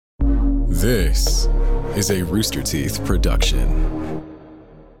This is a Rooster Teeth production.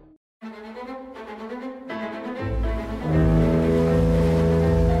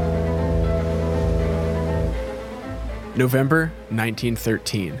 November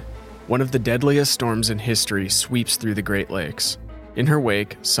 1913. One of the deadliest storms in history sweeps through the Great Lakes. In her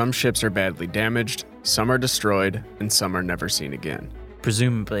wake, some ships are badly damaged, some are destroyed, and some are never seen again.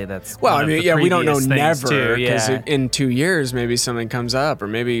 Presumably that's Well, one I of mean, the yeah, we don't know previous things, never, too, because yeah. in 2 years, maybe something comes up, or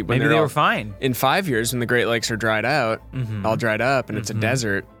maybe when Maybe they're they all- were fine. In 5 years, when the Great Lakes are dried out, all dried up, and it's a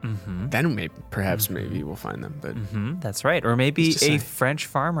desert, then perhaps maybe we'll find them. But That's right. Or maybe Who's to say? a French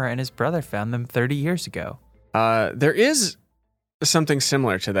farmer and his brother found them 30 years ago. there is something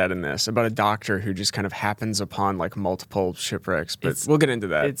similar to that in this, about a doctor who just kind of happens upon like multiple shipwrecks, but It's- we'll get into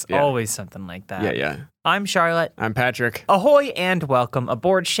that. It's Yeah. always something like that. Yeah, yeah. I'm Charlotte. I'm Patrick. Ahoy and welcome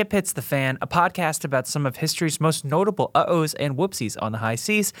aboard Ship Hits the Fan, a podcast about some of history's most notable uh-ohs and whoopsies on the high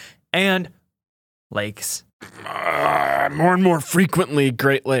seas and lakes. More and more frequently,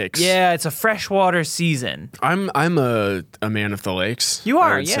 Great Lakes. Yeah, it's a freshwater season. I'm a man of the lakes. You I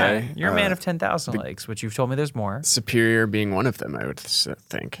are, would yeah. say. You're a man of 10,000 lakes, which you've told me there's more. Superior being one of them, I would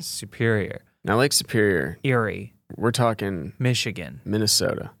think. Superior, Now, Lake Superior, Erie, we're talking Michigan.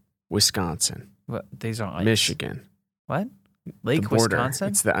 Minnesota, Wisconsin, What? These aren't lakes. Michigan, What? the Lake border. Wisconsin?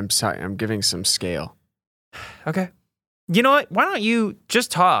 It's I'm sorry, I'm giving some scale. Okay. You know what? Why don't you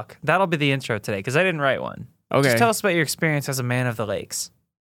just talk? That'll be the intro today, because I didn't write one. Okay. Just tell us about your experience as a man of the lakes.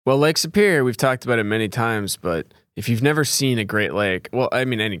 Well, Lake Superior, we've talked about it many times, but if you've never seen a Great Lake, well, I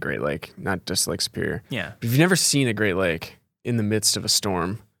mean any Great Lake, not just Lake Superior. Yeah. If you've never seen a Great Lake in the midst of a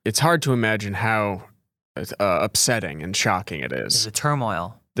storm, it's hard to imagine how upsetting and shocking it is. The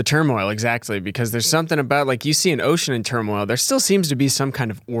turmoil. The turmoil, exactly, because there's something about, like, you see an ocean in turmoil, there still seems to be some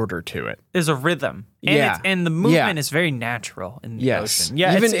kind of order to it. There's a rhythm. And Yeah. and the movement Yeah. is very natural in the Yes. ocean.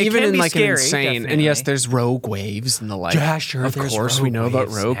 Yeah, even it even can in be like scary, an insane, and yes, there's rogue waves and the like. yeah, sure. Of there's course, rogue we know about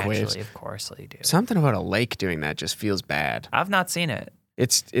waves, rogue naturally, waves. Of course they do. Something about a lake doing that just feels bad. I've not seen it.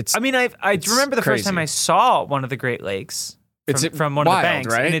 It's. I mean, I it's remember the first time crazy. I saw one of the Great Lakes from one of the wild,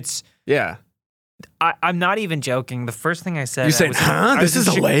 banks, right? and it's. Yeah. I'm not even joking. The first thing I said, You said, "Huh? This is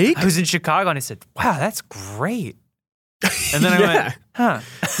a lake?" I was in Chicago, and I said, "Wow, that's great." And then I went, "Huh."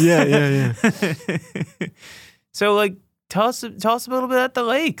 Yeah. So, like, tell us a little bit about the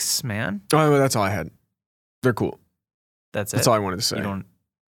lakes, man. Oh, well, that's all I had. They're cool. That's it. That's all I wanted to say. You don't.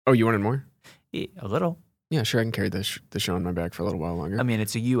 Oh, you wanted more? Yeah, a little. Yeah, sure. I can carry the show on my back for a little while longer. I mean,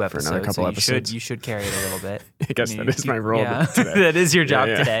 it's a you episode, another couple so episodes. you should carry it a little bit. I guess that is my role Yeah. today. That is your job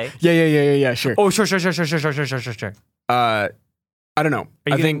Yeah. today. Yeah. Sure. Oh, sure. I don't know.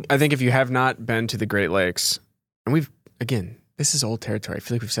 Are you I think if you have not been to the Great Lakes, and this is old territory. I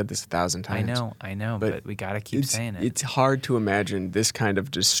feel like we've said this 1,000 times. I know, But but we gotta keep saying it. It's hard to imagine this kind of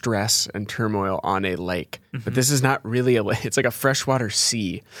distress and turmoil on a lake. But this is not really a lake. It's like a freshwater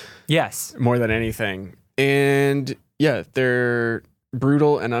sea Yes. more than anything. And yeah, they're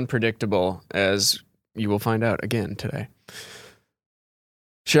brutal and unpredictable, as you will find out again today.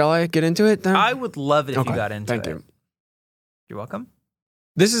 Shall I get into it then? I would love it if Okay, you got into thank it. you. You're welcome.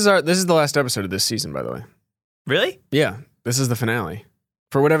 This is the last episode of this season, by the way. Really? Yeah, this is the finale.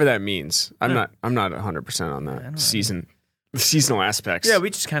 For whatever that means. I'm Huh. not 100% on I don't know. that seasonal aspects. Yeah, we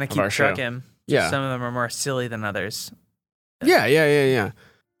just kind of of keep our show. trucking. Yeah. Some of them are more silly than others. Yeah.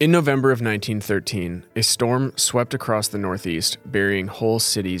 In November of 1913, a storm swept across the Northeast, burying whole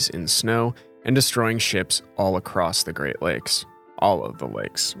cities in snow and destroying ships all across the Great Lakes. All of the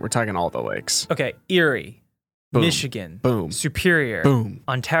lakes. We're talking all the lakes. Okay, Erie, Boom. Michigan, Boom. Superior, Boom.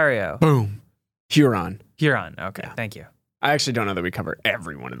 Ontario, Boom. Huron. Huron. Okay, Yeah. thank you. I actually don't know that we cover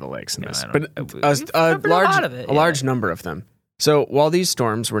every one of the lakes in No, this, I but don't- a we've covered a lot of it, a large number of them. So while these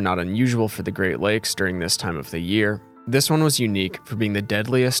storms were not unusual for the Great Lakes during this time of the year, this one was unique for being the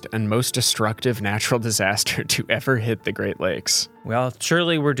deadliest and most destructive natural disaster to ever hit the Great Lakes. Well,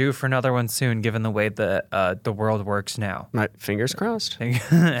 surely we're due for another one soon, given the way the world works now. My fingers crossed. Fingers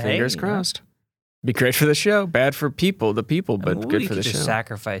Fingers crossed. Be great for the show. Bad for the people, but good for the show. Just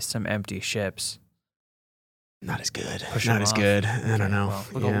sacrifice some empty ships. Not as good. Push Not them as off. good. I don't Okay, know.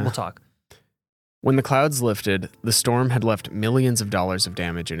 well, Yeah. we'll talk. When the clouds lifted, the storm had left millions of dollars of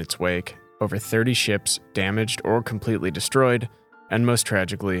damage in its wake, over 30 ships damaged or completely destroyed, and most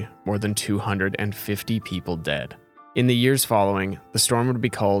tragically, more than 250 people dead. In the years following, the storm would be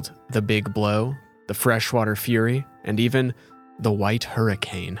called the Big Blow, the Freshwater Fury, and even the White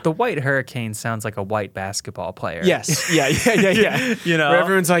Hurricane. The White Hurricane sounds like a white basketball player. Yes. Yeah. You know? Where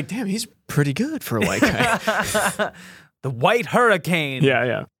everyone's like, damn, he's pretty good for a white guy. The White Hurricane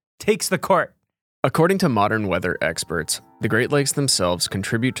Yeah. takes the court. According to modern weather experts, the Great Lakes themselves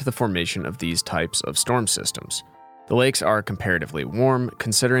contribute to the formation of these types of storm systems. The lakes are comparatively warm,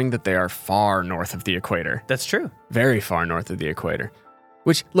 considering that they are far north of the equator. That's true. Very far north of the equator.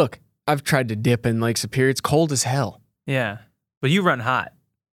 Which, look, I've tried to dip in Lake Superior. It's cold as hell. Yeah. But you run hot.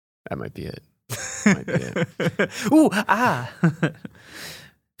 That might be it. Might be it. Ooh, ah.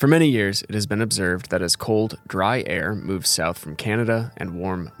 For many years, it has been observed that as cold, dry air moves south from Canada and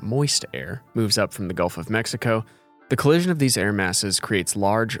warm, moist air moves up from the Gulf of Mexico, the collision of these air masses creates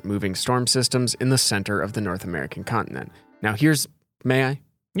large, moving storm systems in the center of the North American continent. Now, may I?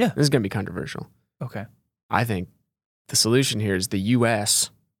 Yeah. This is going to be controversial. Okay. I think the solution here is the U.S.,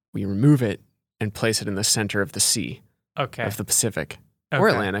 we remove it and place it in the center of the sea, Okay. of the Pacific, or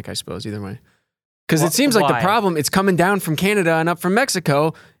Okay. Atlantic, I suppose, either way. Because it seems like the Why? problem, it's coming down from Canada and up from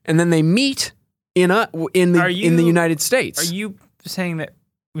Mexico, and then they meet in the United States. Are you saying that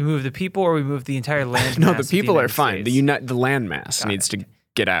we move the people or we move the entire land No, mass the of people are United fine. States? The land mass Got needs it. to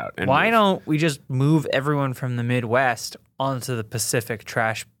get out. And Why move. don't we just move everyone from the Midwest onto the Pacific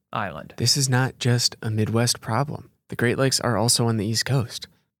trash island? This is not just a Midwest problem. The Great Lakes are also on the East Coast.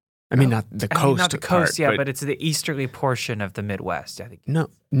 I mean, not the coast. Not the coast, part, yeah, but it's the easterly portion of the Midwest, I think. no,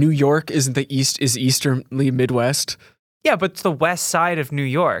 New York isn't is easterly Midwest. Yeah, but it's the west side of New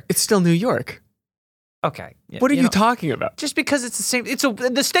York. It's still New York. Okay. Yeah, What are you know, talking about? Just because it's the same,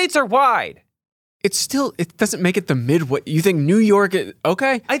 the states are wide. It doesn't make it the Midwest. You think New York is,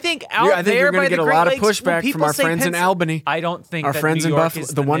 okay. I think I think you're going to get a lot of pushback from our friends in Albany. I don't think Our that friends New in York Buffalo, is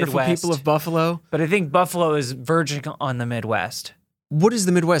the wonderful Midwest, people of Buffalo. But I think Buffalo is verging on the Midwest. What is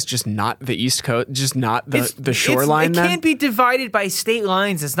the Midwest? Just not the East Coast? Just not the shoreline It then? can't be divided by state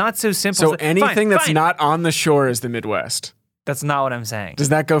lines. It's not so simple. So anything that's fine. not on the shore is the Midwest. That's not what I'm saying. Does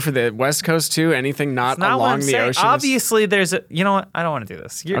that go for the West Coast too? Anything not That's not what along I'm the saying. ocean? Obviously, there's a. You know what? I don't want to do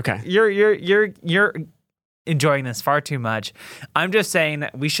this. Okay. You're enjoying this far too much. I'm just saying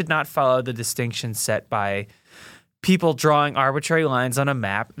that we should not follow the distinction set by people drawing arbitrary lines on a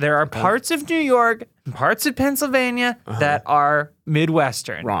map. There are parts of New York, parts of Pennsylvania that are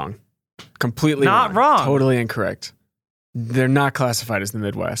Midwestern. Wrong. Completely Not wrong. Totally incorrect. They're not classified as the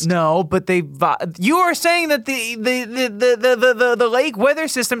Midwest. No, but you are saying that the lake weather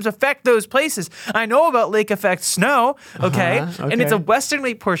systems affect those places. I know about lake effect snow, okay? And it's a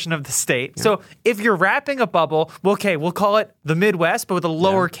westernly portion of the state. Yeah. So if you're wrapping a bubble, we'll call it the Midwest, but with a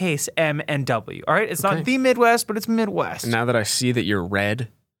lowercase m and w, all right? It's not the Midwest, but it's Midwest. And now that I see that you're red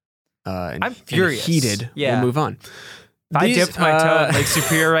I'm furious. and heated, Yeah. we'll move on. If I dipped my toe in Lake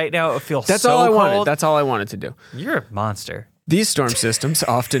Superior right now, it would feel That's so all I cold. wanted. That's all I wanted to do. You're a monster. These storm systems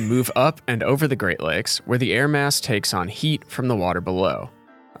often move up and over the Great Lakes, where the air mass takes on heat from the water below.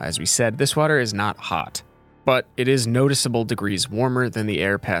 As we said, this water is not hot, but it is noticeable degrees warmer than the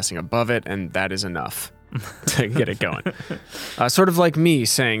air passing above it, and that is enough to get it going. Sort of like me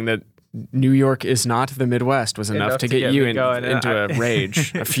saying that New York is not the Midwest was enough to get you into a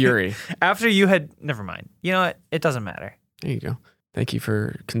rage, a fury. After you had, never mind. You know what? It doesn't matter. There you go. Thank you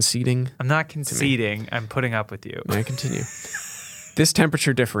for conceding. I'm not conceding. I'm putting up with you. May I continue? This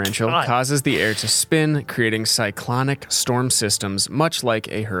temperature differential causes the air to spin, creating cyclonic storm systems, much like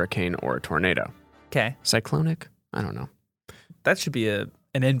a hurricane or a tornado. Okay. Cyclonic? I don't know. That should be an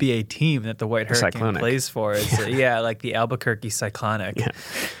NBA team that the White Hurricane Cyclonic. plays for. Like the Albuquerque Cyclonic. Yeah.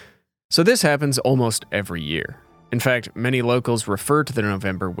 So this happens almost every year. In fact, many locals refer to the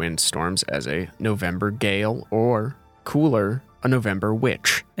November wind storms as a November gale or, cooler, a November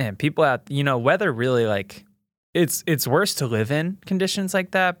witch. And people out, weather really it's worse to live in conditions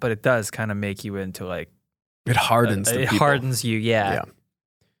like that, but it does kind of make you into It hardens the people. It hardens you, yeah.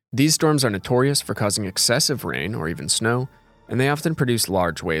 These storms are notorious for causing excessive rain or even snow, and they often produce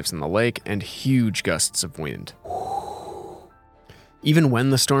large waves in the lake and huge gusts of wind. Even when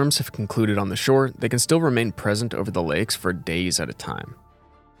the storms have concluded on the shore, they can still remain present over the lakes for days at a time.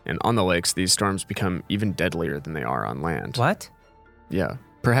 And on the lakes, these storms become even deadlier than they are on land. What? Yeah,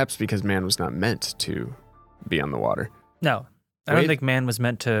 perhaps because man was not meant to be on the water. No. I don't think man was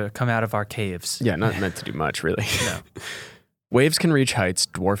meant to come out of our caves. Yeah, not meant to do much, really. No. Waves can reach heights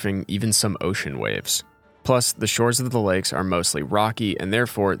dwarfing even some ocean waves. Plus, the shores of the lakes are mostly rocky, and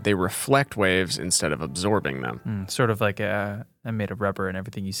therefore they reflect waves instead of absorbing them. Sort of like I'm made of rubber, and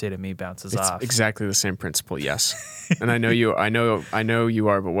everything you say to me bounces It's off. exactly the same principle, yes. And I know you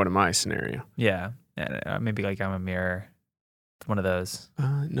are, but what am I scenario? Yeah. Maybe like I'm a mirror. One of those.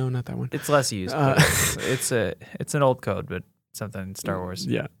 No, not that one. It's less used. But it's an old code, but something in Star Wars.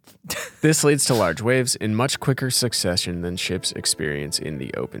 Yeah. This leads to large waves in much quicker succession than ships experience in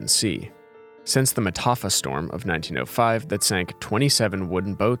the open sea. Since the Mataafa storm of 1905 that sank 27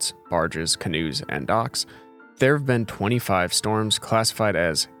 wooden boats, barges, canoes, and docks, there have been 25 storms classified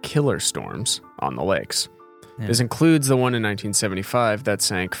as killer storms on the lakes. Yeah. This includes the one in 1975 that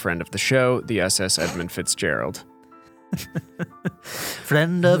sank friend of the show, the SS Edmund Fitzgerald.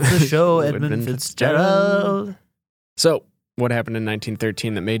 Friend of the show, Edmund Fitzgerald. So, what happened in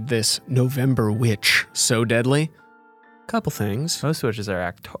 1913 that made this November witch so deadly? Couple things. Most witches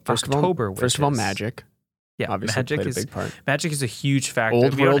are First October witches. First of all, magic. Yeah, Obviously played a big part. Magic is a huge factor.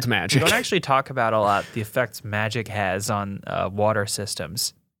 Old world magic. We don't actually talk about a lot the effects magic has on water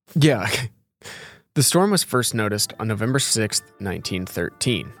systems. Yeah. The storm was first noticed on November 6th,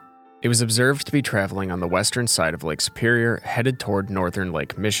 1913. It was observed to be traveling on the western side of Lake Superior, headed toward northern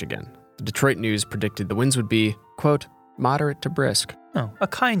Lake Michigan. The Detroit News predicted the winds would be, quote, moderate to brisk. Oh, a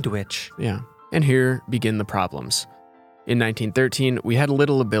kind witch. Yeah. And here begin the problems. In 1913, we had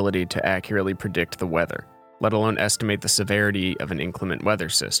little ability to accurately predict the weather, let alone estimate the severity of an inclement weather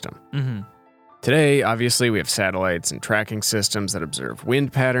system. Mm-hmm. Today, obviously, we have satellites and tracking systems that observe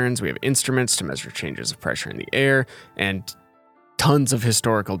wind patterns. We have instruments to measure changes of pressure in the air, and tons of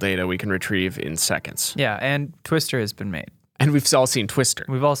historical data we can retrieve in seconds. Yeah, and Twister has been made. And we've all seen Twister.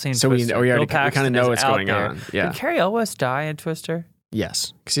 We've all seen so Twister. we kind of know what's going on. Yeah. Did Cary Elwes die in Twister?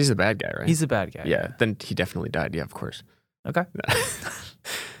 Yes, because he's the bad guy, right? He's the bad guy. Yeah, then he definitely died. Yeah, of course. Okay.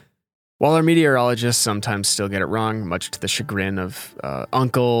 While our meteorologists sometimes still get it wrong, much to the chagrin of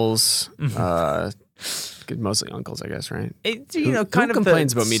uncles, mostly uncles, I guess, right? Who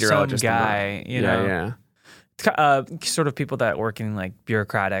complains about meteorologists? Some guy, yeah. Sort of people that work in like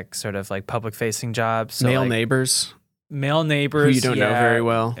bureaucratic, sort of like public-facing jobs. So male like, neighbors who you don't know very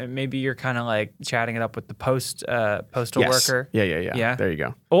well. Maybe you're kind of like chatting it up with the postal worker. Yeah. There you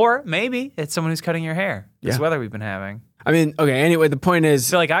go. Or maybe it's someone who's cutting your hair. This Yeah. weather we've been having. I mean, okay, anyway, the point is...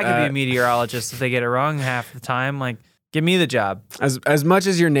 I feel like I could be a meteorologist if they get it wrong half the time. Like, give me the job. As much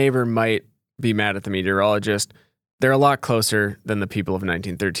as your neighbor might be mad at the meteorologist, they're a lot closer than the people of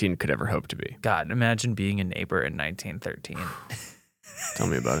 1913 could ever hope to be. God, imagine being a neighbor in 1913. Tell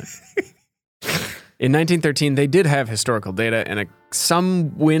me about it. In 1913, they did have historical data and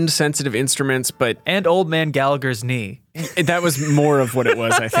some wind-sensitive instruments, but... And Old Man Gallagher's knee. That was more of what it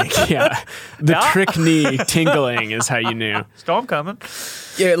was, I think, yeah. The trick knee tingling is how you knew. Storm coming.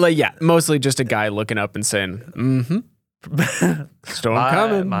 Yeah, mostly just a guy looking up and saying, mm-hmm. Storm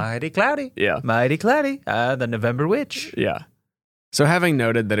coming. Mighty cloudy. Yeah. Mighty cloudy. The November witch. Yeah. So having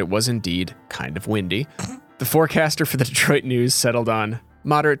noted that it was indeed kind of windy, the forecaster for the Detroit News settled on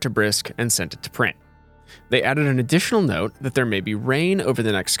moderate to brisk and sent it to print. They added an additional note that there may be rain over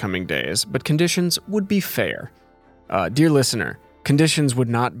the next coming days, but conditions would be fair. Dear listener, conditions would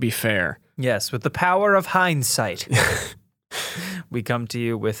not be fair. Yes, with the power of hindsight, we come to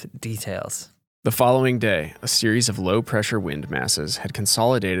you with details. The following day, a series of low-pressure wind masses had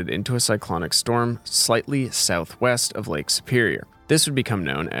consolidated into a cyclonic storm slightly southwest of Lake Superior. This would become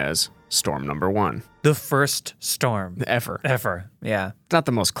known as Storm Number 1. The first storm. Ever, yeah. It's not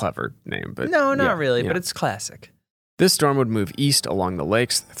the most clever name, but... No, not really, but it's classic. This storm would move east along the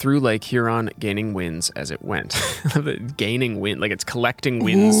lakes through Lake Huron, gaining winds as it went. Gaining wind, like it's collecting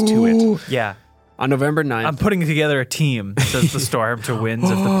winds to it. Yeah. On November 9th... I'm putting together a team, says the storm to winds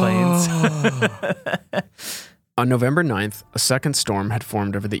of the plains. On November 9th, a second storm had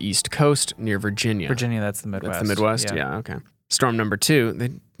formed over the east coast near Virginia. Virginia, that's the Midwest. That's the Midwest? Yeah, okay. Storm number 2,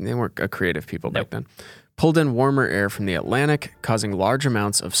 they weren't a creative people back then, pulled in warmer air from the Atlantic, causing large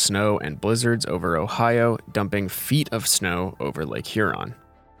amounts of snow and blizzards over Ohio, dumping feet of snow over Lake Huron.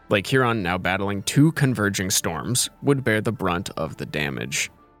 Lake Huron, now battling two converging storms, would bear the brunt of the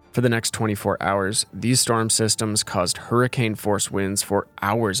damage. For the next 24 hours, these storm systems caused hurricane-force winds for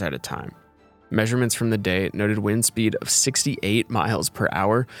hours at a time. Measurements from the day noted wind speed of 68 miles per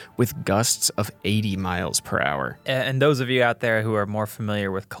hour with gusts of 80 miles per hour. And those of you out there who are more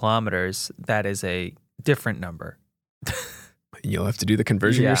familiar with kilometers, that is a different number. You'll have to do the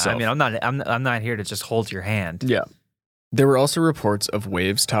conversion yourself. I mean, I'm not here to just hold your hand. Yeah. There were also reports of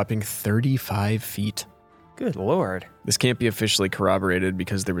waves topping 35 feet. Good Lord. This can't be officially corroborated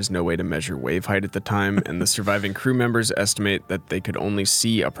because there was no way to measure wave height at the time, and the surviving crew members estimate that they could only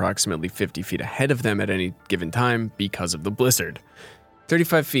see approximately 50 feet ahead of them at any given time because of the blizzard.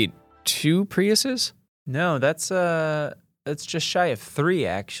 35 feet. 2 Priuses? No, that's just shy of 3,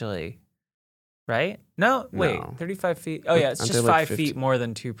 actually. Right? No, wait, 35 feet. Oh, yeah, it's just 5 feet more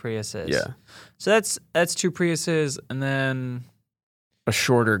than 2 Priuses. Yeah. So that's 2 Priuses, and then... A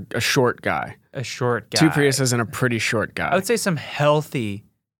short guy. A short guy. 2 Priuses and a pretty short guy. I would say some healthy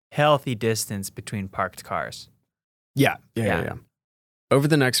distance between parked cars. Yeah. Over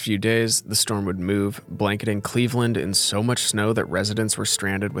the next few days, the storm would move, blanketing Cleveland in so much snow that residents were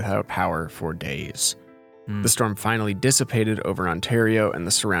stranded without power for days. The storm finally dissipated over Ontario and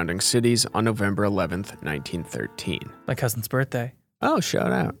the surrounding cities on November 11th, 1913. My cousin's birthday. Oh,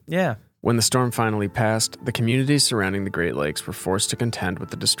 shout out. Yeah. When the storm finally passed, the communities surrounding the Great Lakes were forced to contend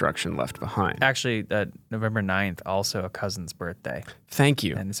with the destruction left behind. Actually, November 9th, also a cousin's birthday. Thank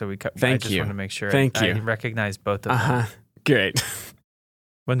you. And so I Thank just you. want to make sure Thank I you. recognize both of them. Uh-huh. Great.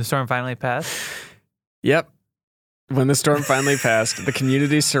 When the storm finally passed? Yep. When the storm finally passed, the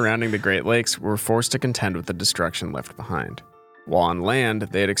communities surrounding the Great Lakes were forced to contend with the destruction left behind. While on land,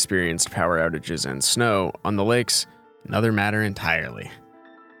 they had experienced power outages and snow. On the lakes, another matter entirely.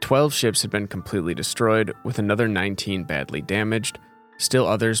 12 ships had been completely destroyed, with another 19 badly damaged, still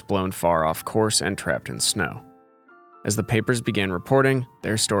others blown far off course and trapped in snow. As the papers began reporting,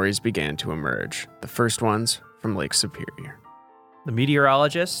 their stories began to emerge, the first ones from Lake Superior. The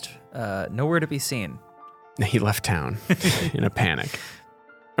meteorologist, nowhere to be seen. He left town in a panic.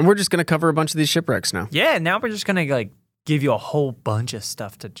 And we're just going to cover a bunch of these shipwrecks now. Yeah, now we're just going to give you a whole bunch of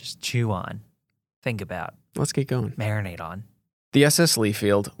stuff to just chew on, think about, Let's get going. marinate on. The SS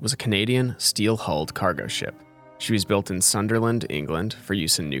Leafield was a Canadian steel-hulled cargo ship. She was built in Sunderland, England, for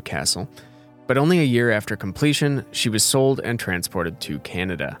use in Newcastle. But only a year after completion, she was sold and transported to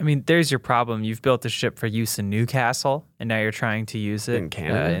Canada. I mean, there's your problem. You've built a ship for use in Newcastle, and now you're trying to use it In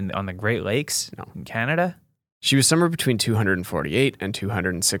Canada? on the Great Lakes in Canada. She was somewhere between 248 and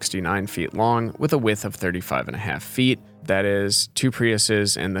 269 feet long, with a width of 35.5 feet. That is 2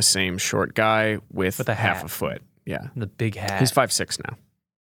 Priuses and the same short guy with a half hat. a foot. Yeah. The big hat. He's 5'6" now.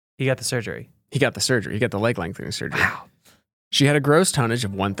 He got the surgery. He got the surgery. He got the leg lengthening surgery. Wow. She had a gross tonnage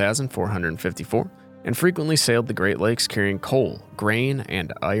of 1,454 and frequently sailed the Great Lakes carrying coal, grain,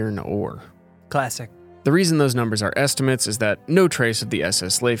 and iron ore. Classic. The reason those numbers are estimates is that no trace of the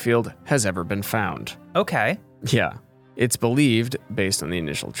SS Layfield has ever been found. Okay. Yeah. It's believed, based on the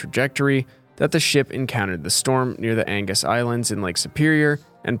initial trajectory, that the ship encountered the storm near the Angus Islands in Lake Superior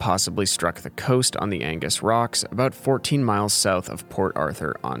and possibly struck the coast on the Angus Rocks about 14 miles south of Port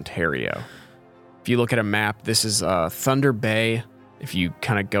Arthur, Ontario. If you look at a map, this is Thunder Bay. If you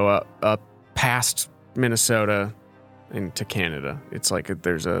kind of go up past Minnesota into Canada, it's like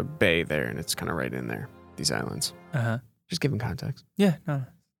there's a bay there, and it's kind of right in there, these islands. Uh-huh. Just giving context. Yeah, no.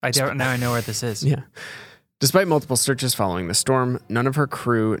 Now I know where this is. Yeah. Despite multiple searches following the storm, none of her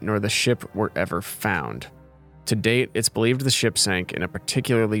crew nor the ship were ever found. To date, it's believed the ship sank in a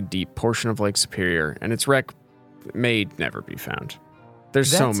particularly deep portion of Lake Superior, and its wreck may never be found. There's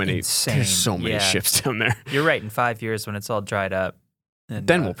so many ships down there. You're right. In 5 years, when it's all dried up, and,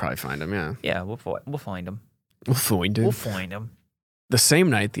 Then we'll probably find them, yeah. Yeah, we'll find them. We'll find them. We'll find them. The same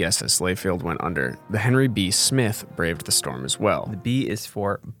night the SS Layfield went under, the Henry B. Smith braved the storm as well. The B is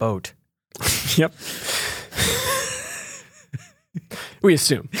for boat. Yep. We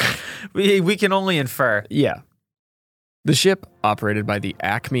assume. We can only infer. Yeah. The ship, operated by the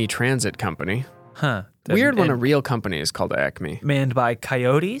Acme Transit Company. Huh. Weird when a real company is called Acme. Manned by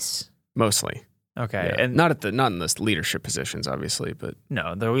coyotes? Mostly. Okay. Yeah. And not in the leadership positions, obviously, but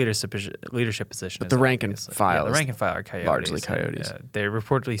no, the leadership position. But is the rank and obviously- file the is rank and file are coyotes. largely coyotes. And, they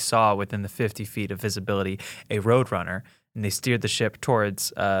reportedly saw within the 50 feet of visibility a roadrunner, and they steered the ship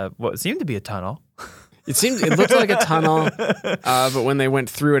towards what seemed to be a tunnel. It looked like a tunnel, but when they went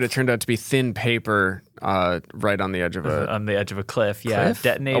through it, it turned out to be thin paper right on the edge of a Cliff. Yeah, cliff?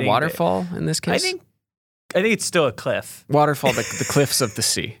 detonating A waterfall in this case. I think it's still a cliff. Waterfall, the cliffs of the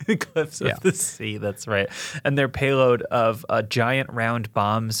sea. The cliffs of the sea, that's right. And their payload of giant round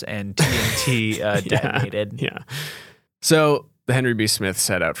bombs and TNT detonated. Yeah. So the Henry B. Smith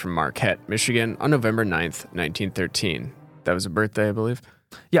set out from Marquette, Michigan on November 9th, 1913. That was a birthday, I believe?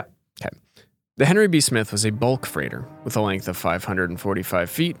 Yeah. Okay. The Henry B. Smith was a bulk freighter with a length of 545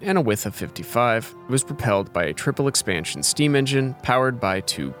 feet and a width of 55. It was propelled by a triple expansion steam engine powered by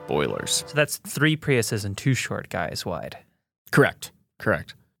 2 boilers. So that's 3 Priuses and 2 short guys wide. Correct.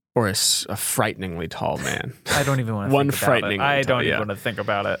 Or a frighteningly tall man. I don't even want to One think about frighteningly it. I tall, don't yeah. even want to think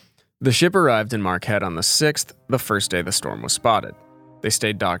about it. The ship arrived in Marquette on the 6th, the first day the storm was spotted. They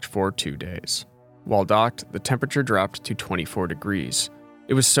stayed docked for 2 days. While docked, the temperature dropped to 24 degrees.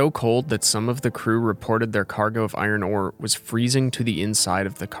 It was so cold that some of the crew reported their cargo of iron ore was freezing to the inside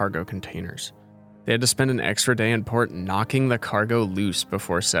of the cargo containers. They had to spend an extra day in port knocking the cargo loose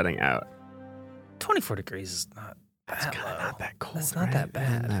before setting out. 24 degrees is not That's kind of not that cold. That's not that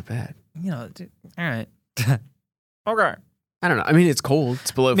bad. Not that bad. You know, all right. Okay. I don't know. I mean, it's cold.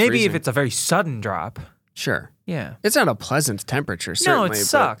 It's below Maybe freezing. if it's a very sudden drop. Sure. Yeah. It's not a pleasant temperature, certainly. No, it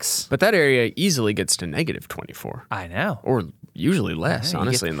sucks. But that area easily gets to negative 24. I know. Or usually less,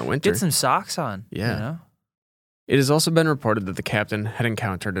 honestly, in the winter. Get some socks on. Yeah. You know? It has also been reported that the captain had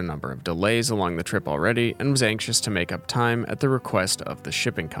encountered a number of delays along the trip already and was anxious to make up time at the request of the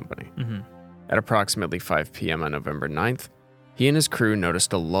shipping company. At approximately 5 p.m. on November 9th, he and his crew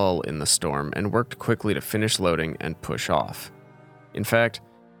noticed a lull in the storm and worked quickly to finish loading and push off. In fact,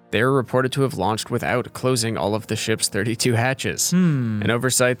 they were reported to have launched without closing all of the ship's 32 hatches, an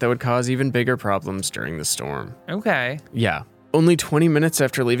oversight that would cause even bigger problems during the storm. Okay. Yeah. Only 20 minutes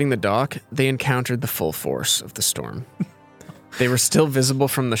after leaving the dock, they encountered the full force of the storm. They were still visible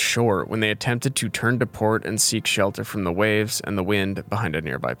from the shore when they attempted to turn to port and seek shelter from the waves and the wind behind a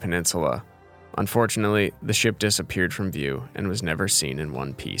nearby peninsula. Unfortunately, the ship disappeared from view and was never seen in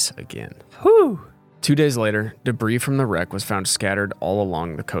one piece again. Whew. 2 days later, debris from the wreck was found scattered all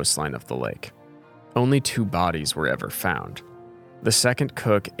along the coastline of the lake. Only 2 bodies were ever found. The second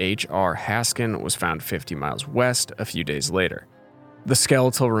cook, H.R. Haskin, was found 50 miles west a few days later. The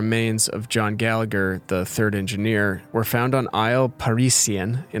skeletal remains of John Gallagher, the third engineer, were found on Isle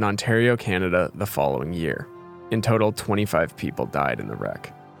Parisien in Ontario, Canada, the following year. In total, 25 people died in the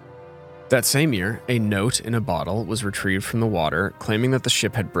wreck. That same year, a note in a bottle was retrieved from the water claiming that the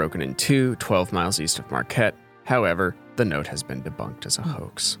ship had broken in two 12 miles east of Marquette. However, the note has been debunked as a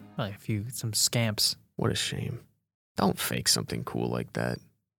hoax. Like some scamps. What a shame. Don't fake something cool like that.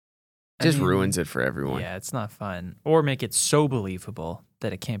 It just ruins it for everyone. Yeah, it's not fun. Or make it so believable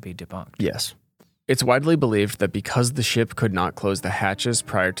that it can't be debunked. Yes. It's widely believed that because the ship could not close the hatches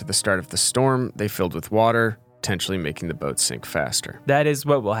prior to the start of the storm, they filled with water, potentially making the boat sink faster. That is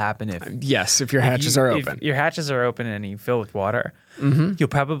what will happen if... Yes, if your hatches are open. If your hatches are open and you fill with water, you'll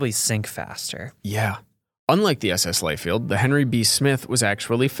probably sink faster. Yeah. Unlike the SS Layfield, the Henry B. Smith was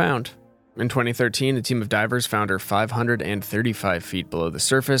actually found. In 2013, a team of divers found her 535 feet below the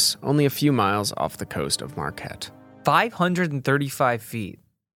surface, only a few miles off the coast of Marquette. 535 feet.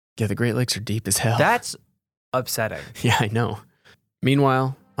 Yeah, the Great Lakes are deep as hell. That's upsetting. Yeah, I know.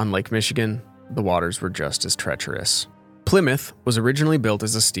 Meanwhile, on Lake Michigan, the waters were just as treacherous. Plymouth was originally built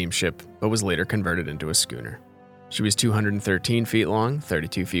as a steamship, but was later converted into a schooner. She was 213 feet long,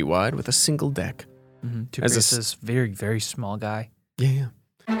 32 feet wide, with a single deck. To this very, very small guy. Yeah.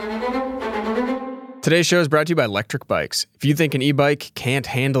 Today's show is brought to you by Electric Bikes. If you think an e-bike can't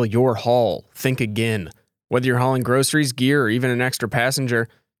handle your haul, think again. Whether you're hauling groceries, gear, or even an extra passenger,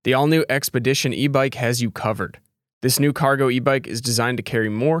 the all-new Expedition e-bike has you covered. This new cargo e-bike is designed to carry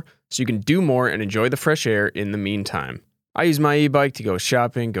more, so you can do more and enjoy the fresh air in the meantime. I use my e-bike to go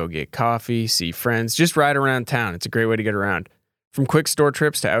shopping, go get coffee, see friends, just ride around town. It's a great way to get around. From quick store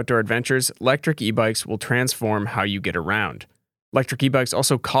trips to outdoor adventures, electric e-bikes will transform how you get around. Electric e-bikes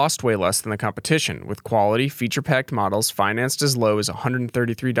also cost way less than the competition, with quality, feature-packed models financed as low as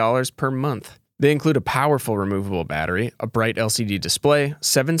 $133 per month. They include a powerful removable battery, a bright LCD display,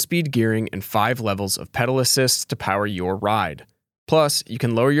 7-speed gearing, and 5 levels of pedal assists to power your ride. Plus, you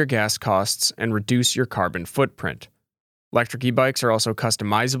can lower your gas costs and reduce your carbon footprint. Electric e-bikes are also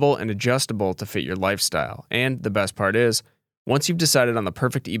customizable and adjustable to fit your lifestyle. And the best part is, once you've decided on the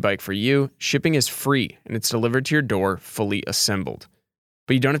perfect e-bike for you, shipping is free and it's delivered to your door fully assembled.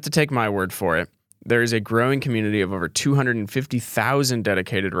 But you don't have to take my word for it. There is a growing community of over 250,000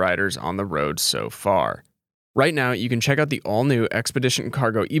 dedicated riders on the road so far. Right now, you can check out the all-new Expedition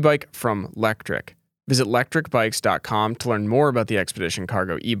Cargo e-bike from Lectric. Visit lectricbikes.com to learn more about the Expedition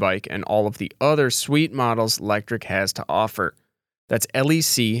Cargo e-bike and all of the other sweet models Lectric has to offer. That's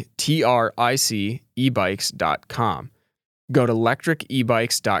LECTRIC ebikes.com. Go to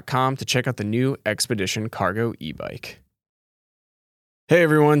lectricebikes.com to check out the new Expedition Cargo e-bike. Hey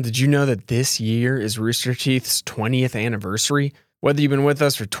everyone, did you know that this year is Rooster Teeth's 20th anniversary? Whether you've been with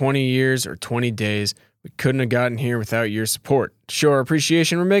us for 20 years or 20 days, we couldn't have gotten here without your support. To show our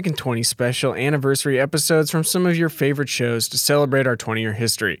appreciation, we're making 20 special anniversary episodes from some of your favorite shows to celebrate our 20-year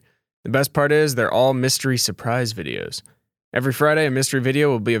history. The best part is they're all mystery surprise videos. Every Friday, a mystery video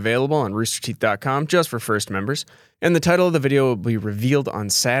will be available on roosterteeth.com just for first members, and the title of the video will be revealed on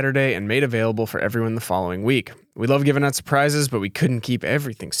Saturday and made available for everyone the following week. We love giving out surprises, but we couldn't keep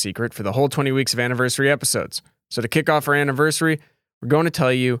everything secret for the whole 20 weeks of anniversary episodes. So to kick off our anniversary, we're going to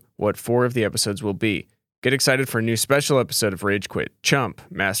tell you what 4 of the episodes will be. Get excited for a new special episode of Rage Quit, Chump,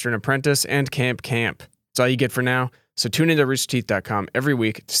 Master and Apprentice, and Camp Camp. That's all you get for now, so tune into roosterteeth.com every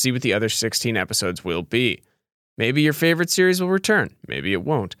week to see what the other 16 episodes will be. Maybe your favorite series will return. Maybe it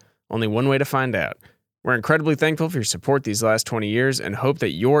won't. Only one way to find out. We're incredibly thankful for your support these last 20 years and hope that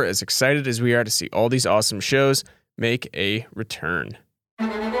you're as excited as we are to see all these awesome shows make a return.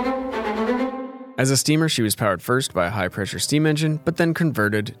 As a steamer, she was powered first by a high-pressure steam engine, but then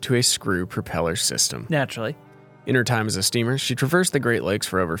converted to a screw propeller system. Naturally. In her time as a steamer, she traversed the Great Lakes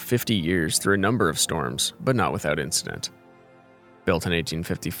for over 50 years through a number of storms, but not without incident. Built in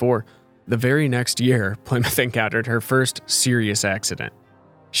 1854, the very next year, Plymouth encountered her first serious accident.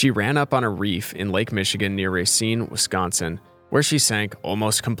 She ran up on a reef in Lake Michigan near Racine, Wisconsin, where she sank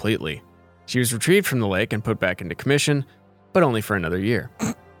almost completely. She was retrieved from the lake and put back into commission, but only for another year.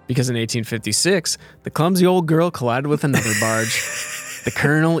 Because in 1856, the clumsy old girl collided with another barge, the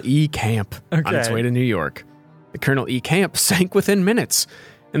Colonel E. Camp, on its way to New York. The Colonel E. Camp sank within minutes,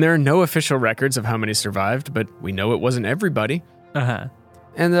 and there are no official records of how many survived, but we know it wasn't everybody. And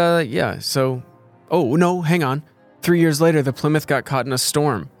oh no, hang on. 3 years later, the Plymouth got caught in a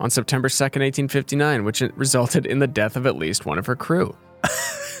storm on September 2nd, 1859, which resulted in the death of at least one of her crew.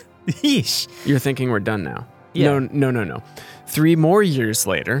 Yeesh. You're thinking we're done now. Yeah. No. 3 more years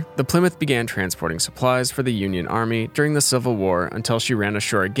later, the Plymouth began transporting supplies for the Union Army during the Civil War until she ran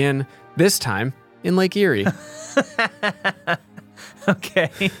ashore again, this time in Lake Erie. Okay.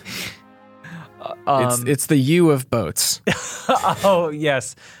 It's the U of boats. Oh,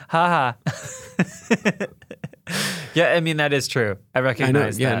 yes. Haha. Yeah, I mean, that is true. I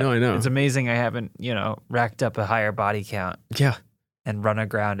recognize that. Yeah, I know. It's amazing I haven't, racked up a higher body count. Yeah. And run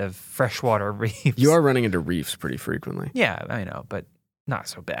aground of freshwater reefs. You are running into reefs pretty frequently. Yeah, I know, but not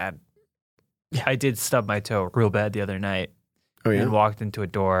so bad. Yeah. I did stub my toe real bad the other night. Oh, yeah? And walked into a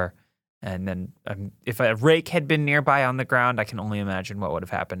door. And then if a rake had been nearby on the ground, I can only imagine what would have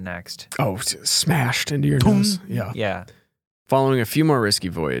happened next. Oh, smashed into your nose. Yeah. Yeah. Following a few more risky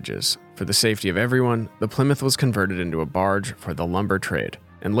voyages, for the safety of everyone, the Plymouth was converted into a barge for the lumber trade,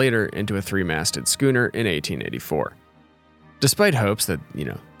 and later into a 3-masted schooner in 1884. Despite hopes that,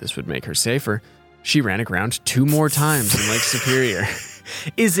 this would make her safer, she ran aground 2 more times in Lake Superior.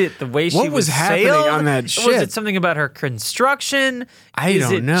 Is it the way she what was happening sailed? On that ship? Was it something about her construction? I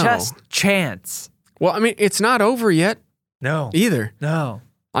don't know. Is it just chance? Well, I mean, it's not over yet. No. Either. No.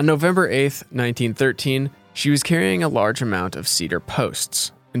 On November 8th, 1913, she was carrying a large amount of cedar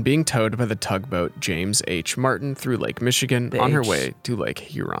posts and being towed by the tugboat James H. Martin through Lake Michigan on her way to Lake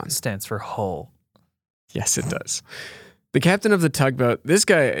Huron. Stands for Hull. Yes, it does. The captain of the tugboat, this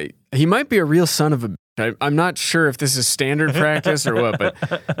guy, he might be a real son of a bitch. I'm not sure if this is standard practice or what, but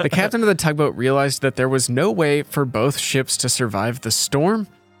the captain of the tugboat realized that there was no way for both ships to survive the storm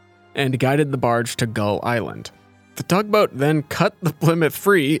and guided the barge to Gull Island. The tugboat then cut the Plymouth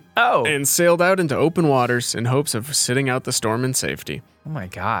free and sailed out into open waters in hopes of sitting out the storm in safety. Oh my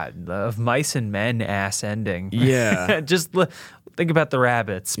God, the mice and men ass ending. Yeah. Just think about the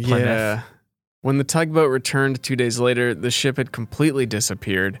rabbits, Plymouth. Yeah. When the tugboat returned 2 days later, the ship had completely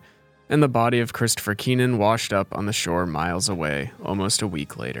disappeared, and the body of Christopher Keenan washed up on the shore miles away almost a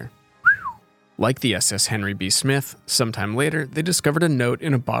week later. Like the SS Henry B. Smith, sometime later, they discovered a note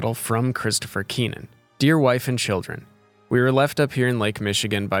in a bottle from Christopher Keenan. Dear wife and children, we were left up here in Lake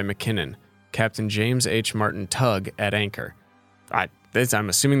Michigan by McKinnon, Captain James H. Martin Tug at anchor. I'm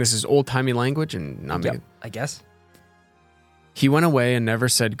assuming this is old-timey language and not Yep, I guess. He went away and never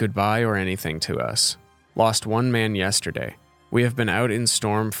said goodbye or anything to us. Lost 1 man yesterday. We have been out in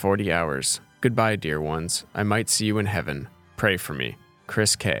storm 40 hours. Goodbye, dear ones. I might see you in heaven. Pray for me.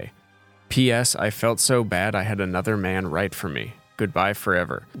 Chris K. P.S. I felt so bad I had another man write for me. Goodbye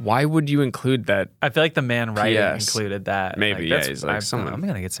forever. Why would you include that? I feel like the man writing included that. Maybe, he's like someone. I'm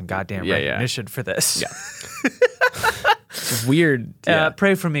going to get some goddamn recognition for this. Yeah. It's weird.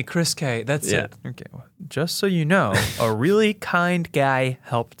 Pray for me, Chris K. That's it. Okay. Well, just so you know, a really kind guy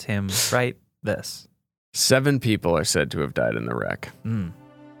helped him write this. 7 people are said to have died in the wreck.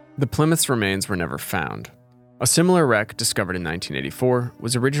 The Plymouth's remains were never found. A similar wreck, discovered in 1984,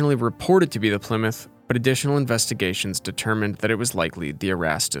 was originally reported to be the Plymouth, but additional investigations determined that it was likely the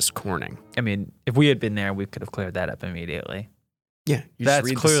Erastus Corning. I mean, if we had been there, we could have cleared that up immediately. Yeah,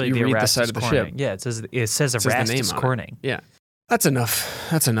 that's clearly the Erastus side of the Corning. ship. Yeah, it says Erastus Corning. Yeah, that's enough.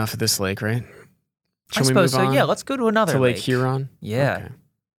 That's enough of this lake, right? I suppose so. Yeah, let's go to another Lake Huron. Yeah, okay.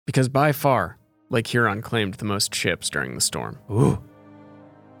 Because by far, Lake Huron claimed the most ships during the storm. Ooh.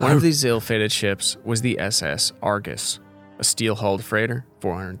 One of these ill-fated ships was the SS Argus, a steel-hulled freighter,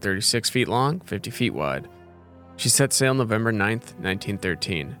 436 feet long, 50 feet wide. She set sail November 9th,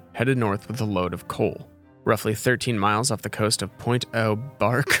 1913, headed north with a load of coal, roughly 13 miles off the coast of Point Au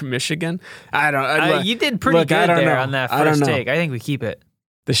Barque, Michigan. You did pretty good there on that first take. I think we keep it.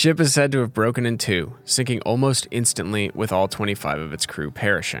 The ship is said to have broken in 2, sinking almost instantly with all 25 of its crew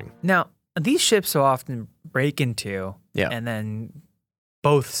perishing. Now, these ships so often break in 2 and then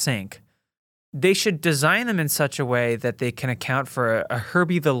both sink. they should design them in such a way that they can account for a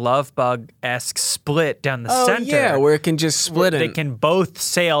Herbie the Love Bug-esque split down the center. Yeah, where it can just split. They can both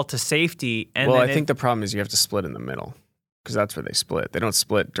sail to safety. And I think the problem is you have to split in the middle because that's where they split. They don't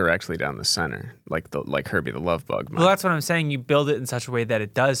split directly down the center like Herbie the Love Bug might. Well, that's what I'm saying. You build it in such a way that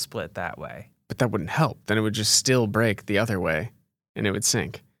it does split that way. But that wouldn't help. Then it would just still break the other way and it would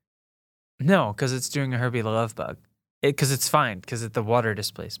sink. No, because it's doing a Herbie the Love Bug. Because it's fine, because it's the water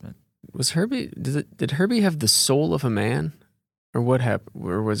displacement. Was Herbie? Did Herbie have the soul of a man, or what happened?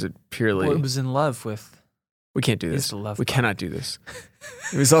 Or was it purely? Well, it was in love with. We can't do this. We cannot do this.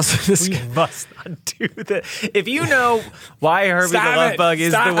 It was also this. We must not do that. If you know why Herbie the Love Bug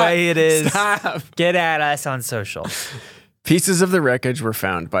is the way it is, get at us on social. Pieces of the wreckage were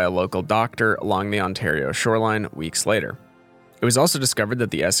found by a local doctor along the Ontario shoreline weeks later. It was also discovered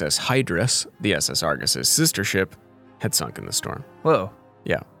that the SS Hydrus, the SS Argus's sister ship, had sunk in the storm. Whoa.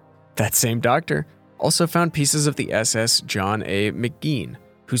 Yeah. That same doctor also found pieces of the SS John A. McGean,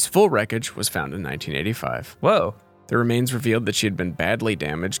 whose full wreckage was found in 1985. Whoa. The remains revealed that she had been badly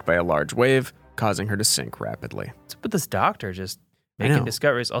damaged by a large wave, causing her to sink rapidly. What's with this doctor just making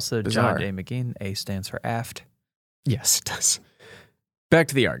discoveries? Also, Bizarre. John A. McGean, A stands for aft. Yes, it does. Back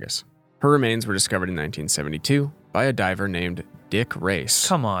to the Argus. Her remains were discovered in 1972 by a diver named Dick Race.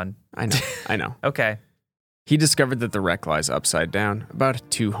 Come on. I know. Okay. He discovered that the wreck lies upside down, about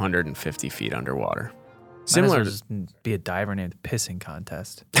 250 feet underwater. Similar to just be a diver named Pissing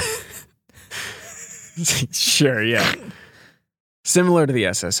Contest. Sure, yeah. Similar to the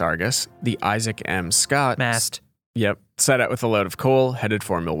SS Argus, the Isaac M. Scott mast. Yep, set out with a load of coal, headed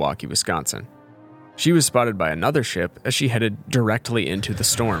for Milwaukee, Wisconsin. She was spotted by another ship as she headed directly into the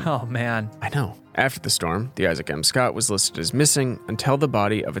storm. Oh, man. I know. After the storm, the Isaac M. Scott was listed as missing until the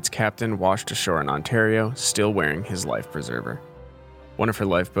body of its captain washed ashore in Ontario, still wearing his life preserver. One of her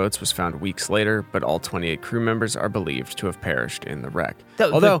lifeboats was found weeks later, but all 28 crew members are believed to have perished in the wreck.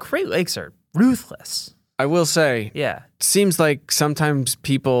 Although the Great Lakes are ruthless. I will say, yeah, it seems like sometimes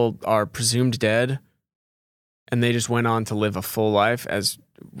people are presumed dead and they just went on to live a full life, as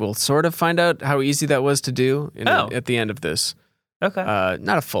we'll sort of find out how easy that was to do at the end of this. Okay.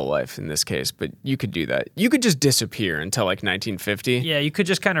 Not a full life in this case, but you could do that. You could just disappear until like 1950. Yeah, you could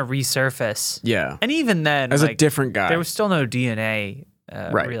just kind of resurface. Yeah. And even then, as a different guy. There was still no DNA,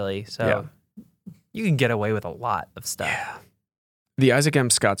 right. really. So you can get away with a lot of stuff. Yeah. The Isaac M.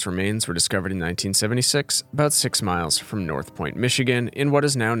 Scott's remains were discovered in 1976, about 6 miles from North Point, Michigan, in what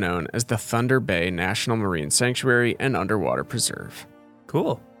is now known as the Thunder Bay National Marine Sanctuary and Underwater Preserve.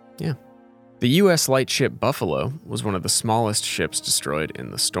 Cool. Yeah. The U.S. lightship Buffalo was one of the smallest ships destroyed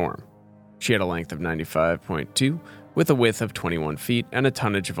in the storm. She had a length of 95.2, with a width of 21 feet and a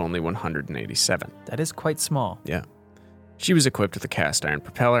tonnage of only 187. That is quite small. Yeah. She was equipped with a cast iron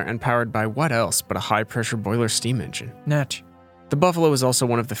propeller and powered by what else but a high-pressure boiler steam engine. Natch. The Buffalo was also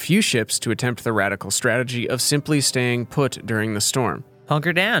one of the few ships to attempt the radical strategy of simply staying put during the storm.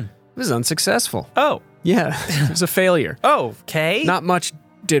 Hunker down. It was unsuccessful. Oh. Yeah, it was a failure. Oh, okay. Not much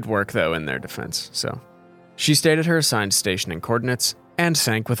did work, though, in their defense, so. She stayed at her assigned station and coordinates and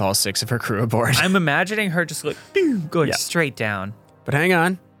sank with all 6 of her crew aboard. I'm imagining her just like going straight down. But hang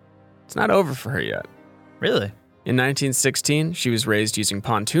on, it's not over for her yet. Really? In 1916, she was raised using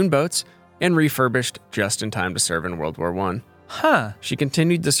pontoon boats and refurbished just in time to serve in World War I. Huh. She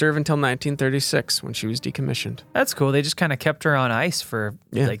continued to serve until 1936 when she was decommissioned. That's cool. They just kind of kept her on ice for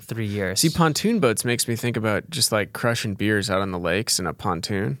like 3 years. See, pontoon boats makes me think about just like crushing beers out on the lakes in a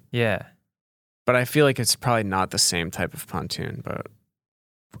pontoon. Yeah. But I feel like it's probably not the same type of pontoon boat.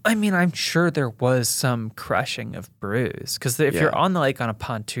 I mean, I'm sure there was some crushing of brews because if you're on the lake on a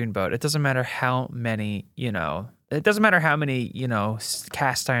pontoon boat, it doesn't matter how many,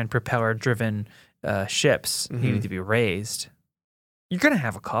 cast iron propeller driven ships needed to be raised. You're going to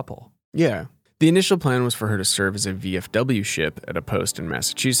have a couple. Yeah. The initial plan was for her to serve as a VFW ship at a post in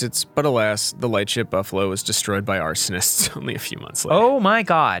Massachusetts, but alas, the lightship Buffalo was destroyed by arsonists only a few months later. Oh my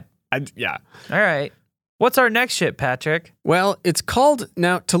God. Yeah. All right. What's our next ship, Patrick? Well, it's called,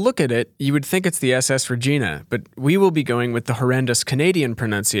 now to look at it, you would think it's the SS Regina, but we will be going with the horrendous Canadian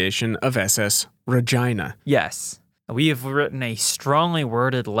pronunciation of SS Regina. Yes. We have written a strongly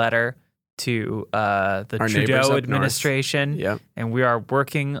worded letter to the Our Trudeau administration, yep. And we are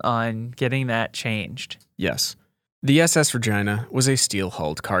working on getting that changed. Yes. The SS Regina was a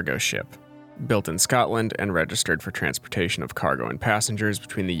steel-hulled cargo ship, built in Scotland and registered for transportation of cargo and passengers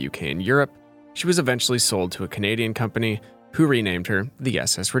between the UK and Europe. She was eventually sold to a Canadian company who renamed her the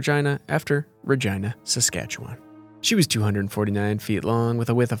SS Regina after Regina, Saskatchewan. She was 249 feet long with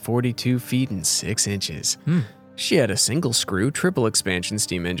a width of 42 feet and 6 inches. She had a single-screw, triple expansion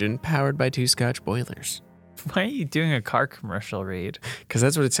steam engine powered by 2 Scotch boilers. Why are you doing a car commercial read? Because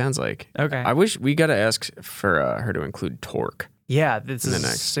that's what it sounds like. Okay. I wish we got to ask for her to include torque. Yeah, this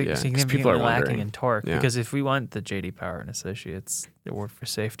is significantly lacking in torque. Yeah. Because if we want the JD Power and Associates award for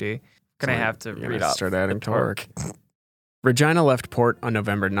safety, gonna have to read off start adding the torque. Regina left port on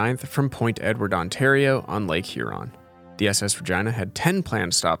November 9th from Point Edward, Ontario, on Lake Huron. The SS Regina had 10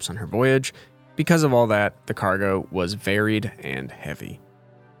 planned stops on her voyage. Because of all that, the cargo was varied and heavy.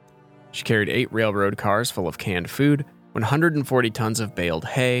 She carried 8 railroad cars full of canned food, 140 tons of baled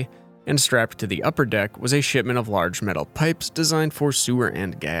hay, and strapped to the upper deck was a shipment of large metal pipes designed for sewer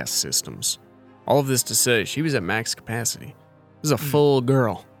and gas systems. All of this to say, she was at max capacity. This is a full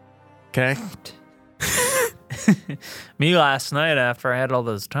girl. Okay? Me last night after I had all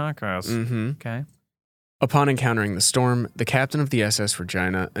those tacos. Mm-hmm. Okay. Upon encountering the storm, the captain of the SS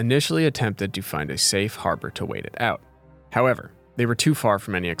Regina initially attempted to find a safe harbor to wait it out. However, they were too far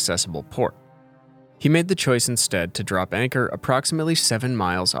from any accessible port. He made the choice instead to drop anchor approximately 7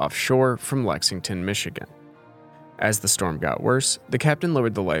 miles offshore from Lexington, Michigan. As the storm got worse, the captain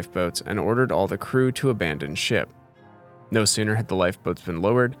lowered the lifeboats and ordered all the crew to abandon ship. No sooner had the lifeboats been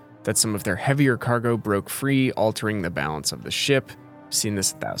lowered that some of their heavier cargo broke free, altering the balance of the ship. I've seen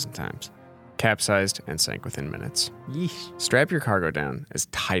this 1,000 times. Capsized and sank within minutes. Yeesh. Strap your cargo down as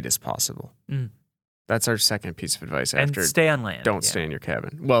tight as possible. That's our second piece of advice And after stay on land. don't stay in your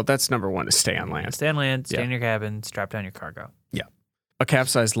cabin. Well, that's number 1 is stay on land. Stay on land, stay in your cabin, strap down your cargo. Yeah. A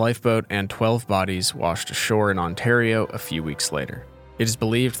capsized lifeboat and 12 bodies washed ashore in Ontario a few weeks later. It is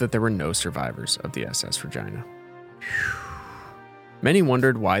believed that there were no survivors of the SS Regina. Many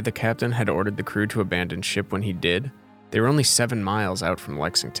wondered why the captain had ordered the crew to abandon ship when he did. They were only 7 miles out from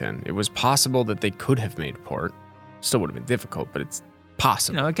Lexington. It was possible that they could have made port. Still would have been difficult, but it's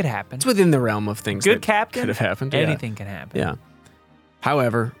possible. No, it could happen. It's within the realm of things Good that captain, could have happened. anything can happen. Yeah.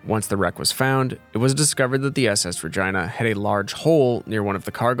 However, once the wreck was found, it was discovered that the SS Regina had a large hole near one of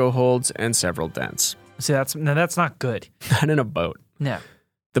the cargo holds and several dents. See, that's not good. Not in a boat. No.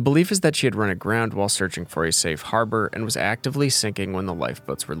 The belief is that she had run aground while searching for a safe harbor and was actively sinking when the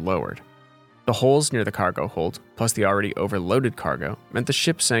lifeboats were lowered. The holes near the cargo hold, plus the already overloaded cargo, meant the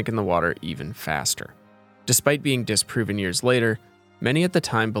ship sank in the water even faster. Despite being disproven years later, many at the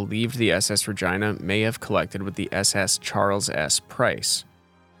time believed the SS Regina may have collected with the SS Charles S. Price.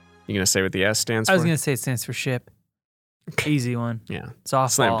 You gonna say what the S stands for? I was going to say it stands for ship. Easy one. Yeah. Softball.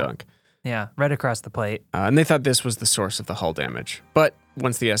 Slam dunk. Yeah, right across the plate. And they thought this was the source of the hull damage. But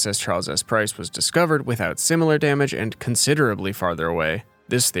once the SS Charles S. Price was discovered without similar damage and considerably farther away,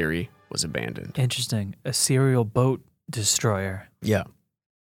 this theory was abandoned. Interesting. A serial boat destroyer. Yeah.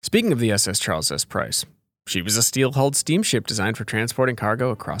 Speaking of the SS Charles S. Price, she was a steel-hulled steamship designed for transporting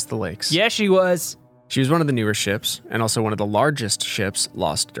cargo across the lakes. Yeah, she was. She was one of the newer ships, and also one of the largest ships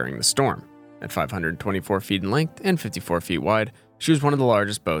lost during the storm. At 524 feet in length and 54 feet wide, she was one of the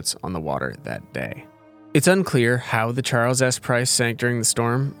largest boats on the water that day. It's unclear how the Charles S. Price sank during the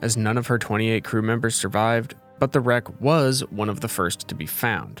storm, as none of her 28 crew members survived, but the wreck was one of the first to be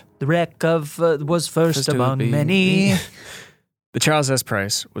found. The wreck was first among many. The Charles S.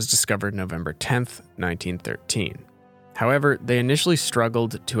 Price was discovered November 10th, 1913. However, they initially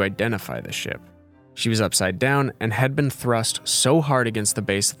struggled to identify the ship. She was upside down and had been thrust so hard against the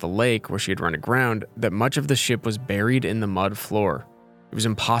base of the lake where she had run aground that much of the ship was buried in the mud floor. It was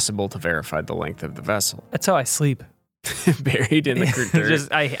impossible to verify the length of the vessel. That's how I sleep. Buried in the dirt.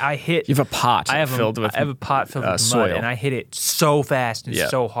 Just I hit. You have a pot filled with I have a pot filled with soil. mud, and I hit it so fast and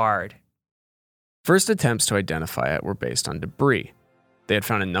so hard. First attempts to identify it were based on debris. They had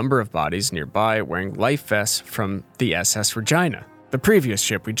found a number of bodies nearby wearing life vests from the SS Regina, the previous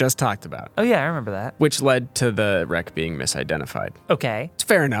ship we just talked about. Oh yeah, I remember that. Which led to the wreck being misidentified. Okay. It's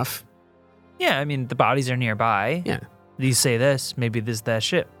fair enough. Yeah, I mean, the bodies are nearby. Yeah. You say this, maybe this is that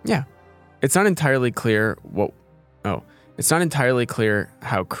ship. Yeah. It's not entirely clear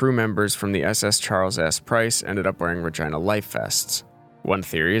how crew members from the SS Charles S. Price ended up wearing Regina life vests. One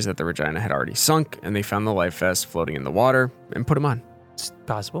theory is that the Regina had already sunk and they found the life vests floating in the water and put them on. It's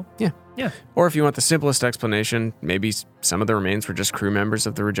possible. Yeah. Yeah. Or if you want the simplest explanation, maybe some of the remains were just crew members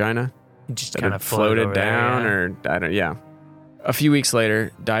of the Regina. Just that kind had of floated down A few weeks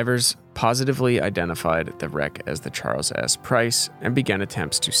later, divers positively identified the wreck as the Charles S. Price and began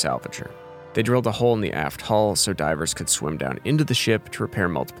attempts to salvage her. They drilled a hole in the aft hull so divers could swim down into the ship to repair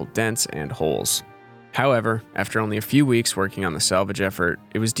multiple dents and holes. However, after only a few weeks working on the salvage effort,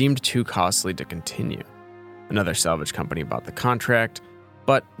 it was deemed too costly to continue. Another salvage company bought the contract,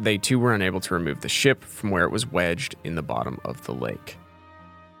 but they too were unable to remove the ship from where it was wedged in the bottom of the lake.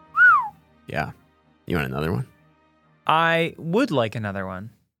 Yeah. You want another one? I would like another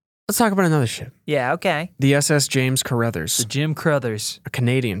one. Let's talk about another ship. Yeah, okay. The SS James The Carruthers, Jim Crothers. a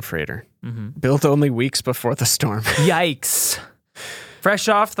Canadian freighter, Mm-hmm. built only weeks before the storm. Yikes. Fresh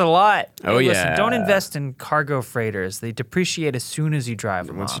off the lot. Oh, Hey, yeah. Listen, don't invest in cargo freighters. They depreciate as soon as you drive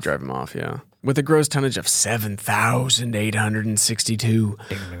them Once off. you drive them off, yeah. With a gross tonnage of 7,862,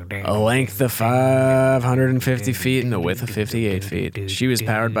 a length of 550 feet, and a width of 58 feet. She was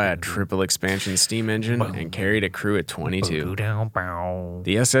powered by a triple expansion steam engine and carried a crew of 22.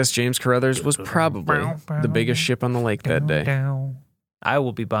 The SS James Carruthers was probably the biggest ship on the lake that day. I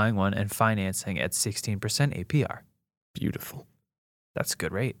will be buying one and financing at 16% APR. Beautiful. That's a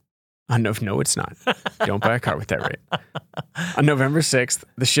good rate. No, it's not. Don't buy a car with that rate. On November 6th,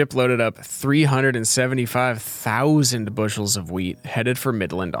 the ship loaded up 375,000 bushels of wheat headed for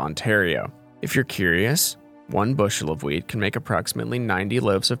Midland, Ontario. If you're curious, 1 bushel of wheat can make approximately 90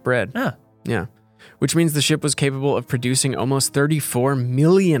 loaves of bread. Huh. Yeah. Which means the ship was capable of producing almost 34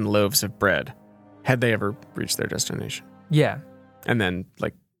 million loaves of bread had they ever reached their destination. Yeah. And then,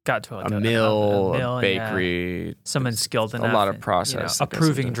 like, Got to a mill, a bakery, yeah. Someone skilled enough. a lot of and, process. a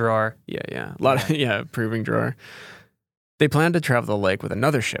proving drawer. Yeah. A lot of, proving drawer. They planned to travel the lake with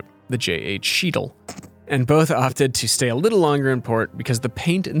another ship, the J.H. Sheetal, and both opted to stay a little longer in port because the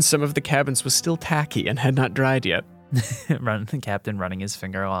paint in some of the cabins was still tacky and had not dried yet. The captain running his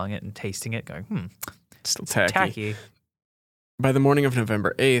finger along it and tasting it, going, Still tacky. tacky. By the morning of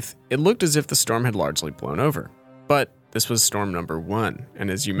November 8th, it looked as if the storm had largely blown over. But this was storm number 1, and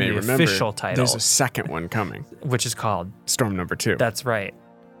as you may The remember, official title. there's a second one coming, Which is called. storm number 2. That's right.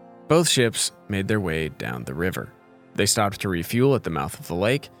 Both ships made their way down the river. They stopped to refuel at the mouth of the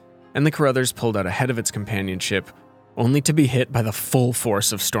lake, and the Carruthers pulled out ahead of its companion ship, only to be hit by the full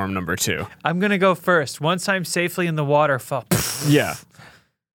force of storm number 2. I'm going to go first. Once I'm safely in the waterfall. Yeah.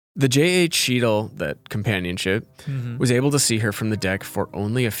 The J.H. Sheetal, that companion ship, was able to see her from the deck for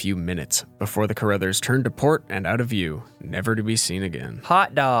only a few minutes before the Carruthers turned to port and out of view, never to be seen again.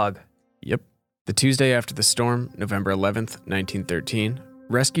 Hot dog. Yep. The Tuesday after the storm, November 11th, 1913,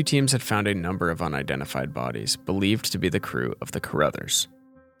 rescue teams had found a number of unidentified bodies believed to be the crew of the Carruthers.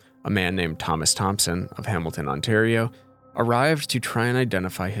 A man named Thomas Thompson of Hamilton, Ontario, arrived to try and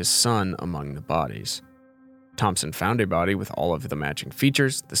identify his son among the bodies. Thompson found a body with all of the matching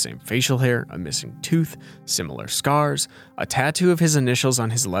features, the same facial hair, a missing tooth, similar scars, a tattoo of his initials on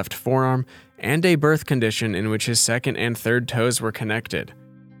his left forearm, and a birth condition in which his second and third toes were connected.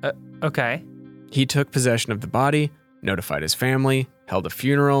 Okay. He took possession of the body, notified his family, held a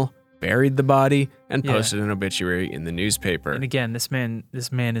funeral, buried the body, and Yeah. posted an obituary in the newspaper. And again, this man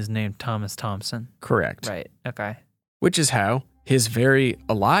is named Thomas Thompson. Correct. Right. Okay. Which is how his very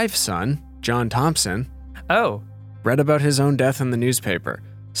alive son, John Thompson, Oh. read about his own death in the newspaper.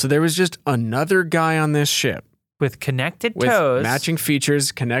 So there was just another guy on this ship With connected with toes. matching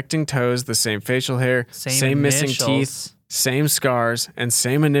features, connecting toes, the same facial hair, same missing teeth, initials. same scars, and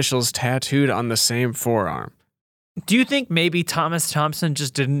same initials tattooed on the same forearm. Do you think maybe Thomas Thompson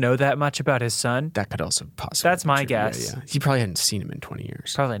just didn't know that much about his son? That could also possibly That's be my true. guess. Yeah. He probably hadn't seen him in 20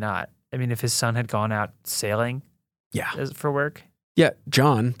 years. Probably not. I mean, if his son had gone out sailing Yeah. for work. Yeah,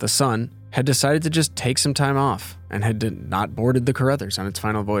 John, the son, had decided to just take some time off and had not boarded the Carruthers on its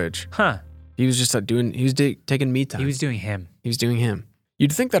final voyage. Huh. He was just taking me time. He was doing him. He was doing him.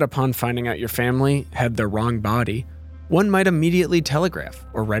 You'd think that upon finding out your family had the wrong body, one might immediately telegraph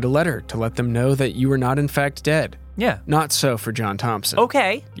or write a letter to let them know that you were not in fact dead. Yeah. Not so for John Thompson.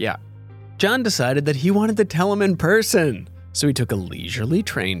 Okay. Yeah. John decided that he wanted to tell him in person. So he took a leisurely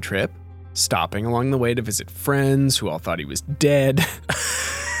train trip, stopping along the way to visit friends who all thought he was dead.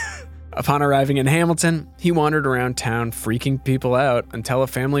 Upon arriving in Hamilton, he wandered around town freaking people out until a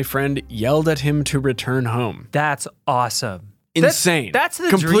family friend yelled at him to return home. That's awesome. Insane. That's the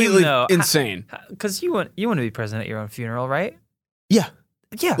Completely dream, though. insane. Because you want to be present at your own funeral, right? Yeah.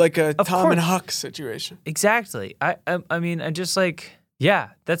 Yeah. Like a Of Tom and course. Huck situation. Exactly. I mean, I just like, yeah,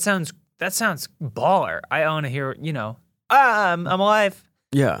 that sounds baller. I want to hear, I'm alive.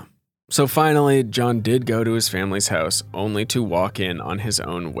 Yeah. So finally, John did go to his family's house, only to walk in on his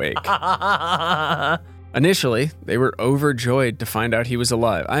own wake. Initially, they were overjoyed to find out he was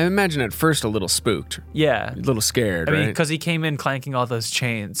alive. I imagine at first a little spooked, Yeah. a little scared, I mean, right? because he came in clanking all those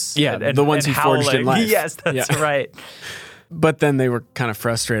chains. Yeah, the ones he forged in howling. life. Yes, that's Yeah. right. But then they were kind of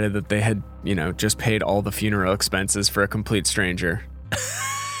frustrated that they had, just paid all the funeral expenses for a complete stranger.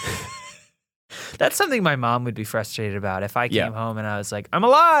 That's something my mom would be frustrated about if I came Yeah. home and I was like, I'm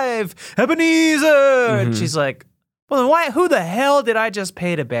alive, Ebenezer. And she's like, well, then who the hell did I just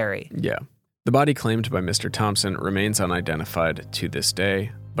pay to bury? Yeah. The body claimed by Mr. Thompson remains unidentified to this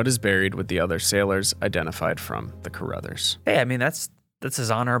day, but is buried with the other sailors identified from the Carruthers. Hey, I mean, that's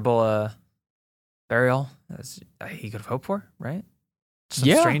as honorable burial as he could have hoped for, right? Some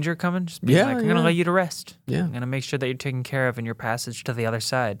stranger coming, just being like, I'm going to lay you to rest. Yeah. I'm going to make sure that you're taken care of in your passage to the other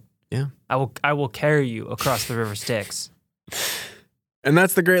side. Yeah. I will carry you across the River Styx. And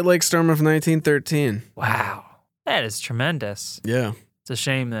that's the Great Lakes Storm of 1913. Wow. That is tremendous. Yeah. It's a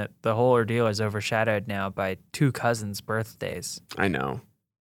shame that the whole ordeal is overshadowed now by two cousins' birthdays. I know.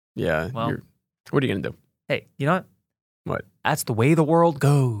 Yeah. Well, what are you going to do? Hey, you know what? What? That's the way the world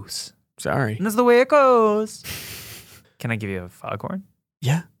goes. Sorry. And that's the way it goes. Can I give you a foghorn?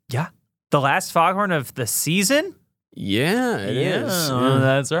 Yeah. Yeah. The last foghorn of the season? Yeah, it is. Oh,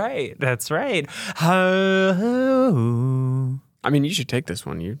 that's right. That's right. I mean, you should take this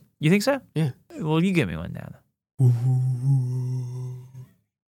one. You think so? Yeah. Well, you give me one now.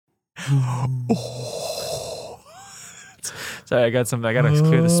 Sorry, I got to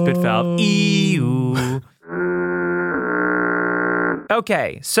clear the spit valve. Ew.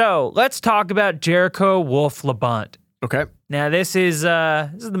 Okay, so let's talk about Jericho Wolf Labont. Okay. Now, this is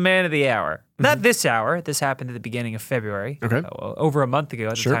the man of the hour. Not this hour. This happened at the beginning of February. Okay. Over a month ago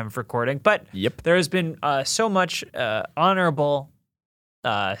at the time of recording. But there has been so much honorable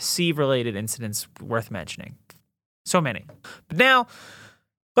sea-related incidents worth mentioning. So many. But now,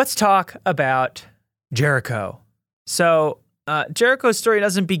 let's talk about Jericho. So, Jericho's story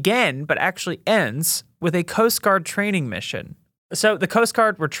doesn't begin, but actually ends with a Coast Guard training mission. So the Coast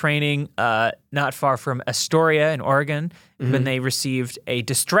Guard were training not far from Astoria in Oregon when they received a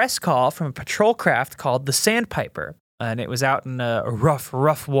distress call from a patrol craft called the Sandpiper. And it was out in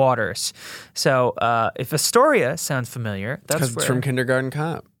rough waters. So if Astoria sounds familiar, that's because it's from Kindergarten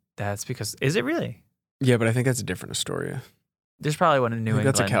Cop. That's because, is it really? Yeah, but I think that's a different Astoria. There's probably one in New England.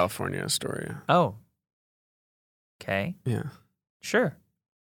 That's a California Astoria. Oh. Okay. Yeah. Sure.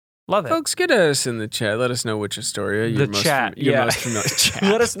 Love it. Folks, get us in the chat. Let us know which Astoria you're most familiar. Chat.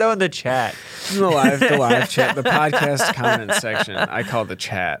 Let us know in the chat. The live chat, the podcast comment section. I call the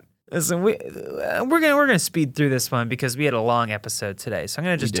chat. Listen, we're gonna speed through this one because we had a long episode today. So I'm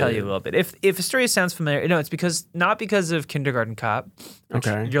gonna just tell you a little bit. If Astoria sounds familiar, no, it's not because of Kindergarten Cop.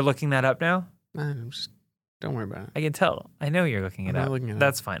 Okay. You're looking that up now? Don't worry about it. I can tell. I know you're looking it up. Looking it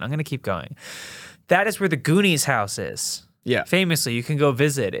That's fine. I'm gonna keep going. That is where the Goonies house is. Yeah. Famously, you can go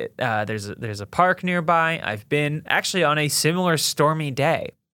visit it. There's a park nearby. I've been actually on a similar stormy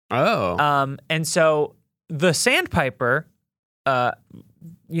day. Oh. And so the Sandpiper, like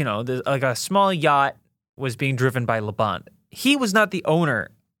a small yacht was being driven by Labont. He was not the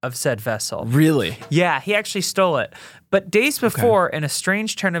owner of said vessel. Really? Yeah, he actually stole it. But days before, in a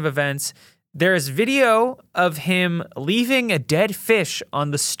strange turn of events, there is video of him leaving a dead fish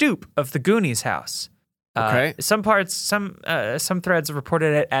on the stoop of the Goonies house. Okay. Some threads have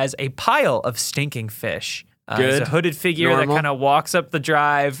reported it as a pile of stinking fish. Good. It's a hooded figure that kind of walks up the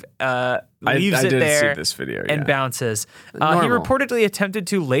drive, leaves it there, see this video, and bounces. He reportedly attempted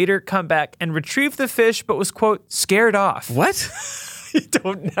to later come back and retrieve the fish, but was, quote, scared off. What?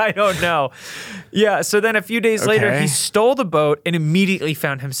 I don't know. Yeah, so then a few days later, he stole the boat and immediately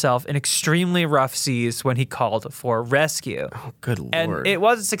found himself in extremely rough seas when he called for rescue. Oh, good Lord. And it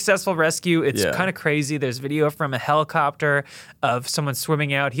was a successful rescue. It's kind of crazy. There's video from a helicopter of someone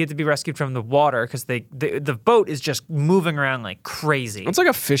swimming out. He had to be rescued from the water because the boat is just moving around like crazy. It's like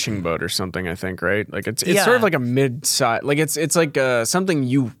a fishing boat or something, I think, right? Like it's sort of like a mid-size, like it's like something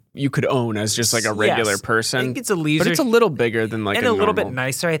you could own as just like a regular person. I think it's a leisure. But it's a little bigger than like and a little bit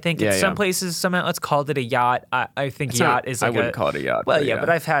nicer, I think. In some places, some outlets called it a yacht. I think yacht is like I wouldn't call it a yacht. Well, but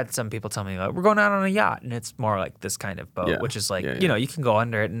I've had some people tell me, like, we're going out on a yacht, and it's more like this kind of boat, which is like, you can go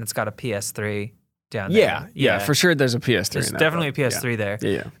under it, and it's got a PS3 down there. Yeah, for sure there's a PS3 There's in that definitely boat. a PS3 there.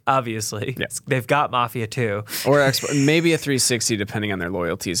 Yeah. Obviously. Yeah. They've got Mafia 2. Or maybe a 360 depending on their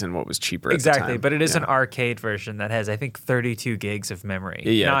loyalties and what was cheaper exactly, at the time. But it is an arcade version that has, I think, 32 gigs of memory.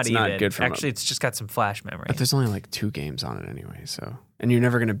 Yeah, not it's even. not good for Actually, it's just got some flash memory. But there's only like 2 games on it anyway, so. And you're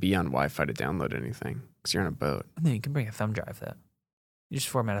never going to be on Wi-Fi to download anything because you're on a boat. No, you can bring a thumb drive, though. You just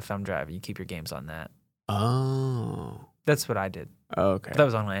format a thumb drive and you keep your games on that. Oh. That's what I did. Okay. That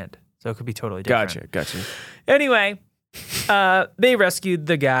was on land. So it could be totally different. Gotcha. Anyway, they rescued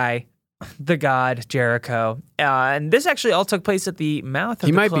the god Jericho, and this actually all took place at the mouth of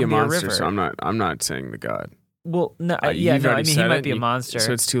the Columbia River. He might be a monster, so I'm not saying the god. Well, no, he might be a monster.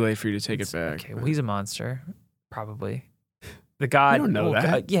 So it's too late for you to take it back. Okay, well, he's a monster, probably. The god. I don't know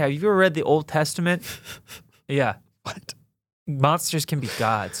that. Yeah, have you ever read the Old Testament? Yeah. What? Monsters can be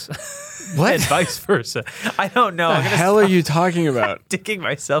gods. What? And vice versa. I don't know. What the hell are you talking about? Digging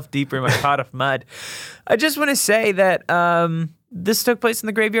myself deeper in my pot of mud. I just want to say that this took place in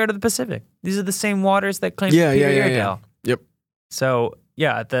the graveyard of the Pacific. These are the same waters that claimed Yeah. Iredale. Yep. So,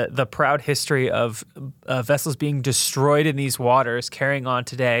 yeah, the proud history of vessels being destroyed in these waters carrying on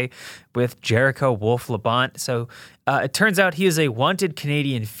today with Jericho Wolf Labonte. So it turns out he is a wanted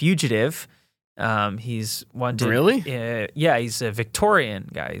Canadian fugitive. He's wanted. Really? Yeah, he's a Victorian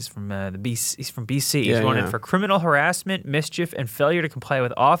guy. He's from BC. He's from BC. He's wanted for criminal harassment, mischief, and failure to comply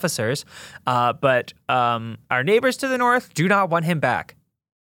with officers. But our neighbors to the north do not want him back.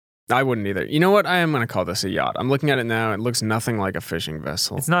 I wouldn't either. You know what? I am going to call this a yacht. I'm looking at it now. It looks nothing like a fishing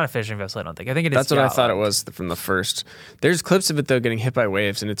vessel. It's not a fishing vessel, I don't think. I think it is. That's what I thought it was from the first. There's clips of it, though, getting hit by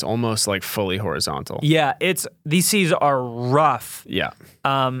waves, and it's almost like fully horizontal. Yeah, these seas are rough. Yeah.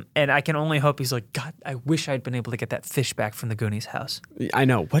 And I can only hope he's like, God, I wish I'd been able to get that fish back from the Goonies house. I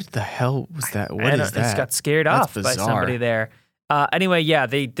know. What the hell was that? What is that? Just got scared off by somebody there. Anyway, yeah,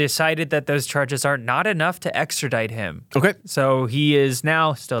 they decided that those charges are not enough to extradite him. Okay. So he is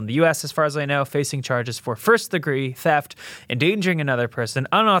now still in the U.S., as far as I know, facing charges for first-degree theft, endangering another person,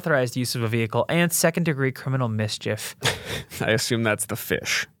 unauthorized use of a vehicle, and second-degree criminal mischief. I assume that's the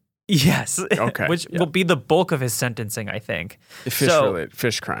fish. Yes. Okay. Which will be the bulk of his sentencing, I think.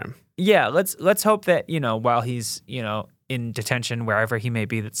 Fish crime. Yeah, let's hope that, while he's, in detention, wherever he may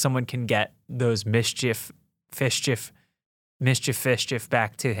be, that someone can get those mischief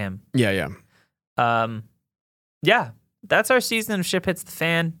back to him. Yeah. Yeah, that's our season of Ship Hits the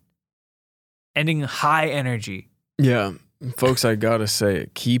Fan. Ending high energy. Yeah. Folks, I gotta say,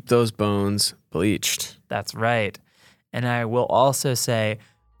 keep those bones bleached. That's right. And I will also say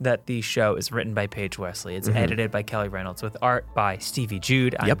that the show is written by Paige Wesley. It's edited by Kelly Reynolds with art by Stevie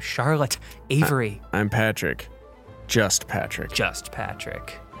Jude. I'm Charlotte Avery. I'm Patrick. Just Patrick. Just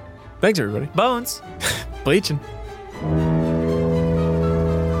Patrick. Thanks, everybody. Bones. Bleaching.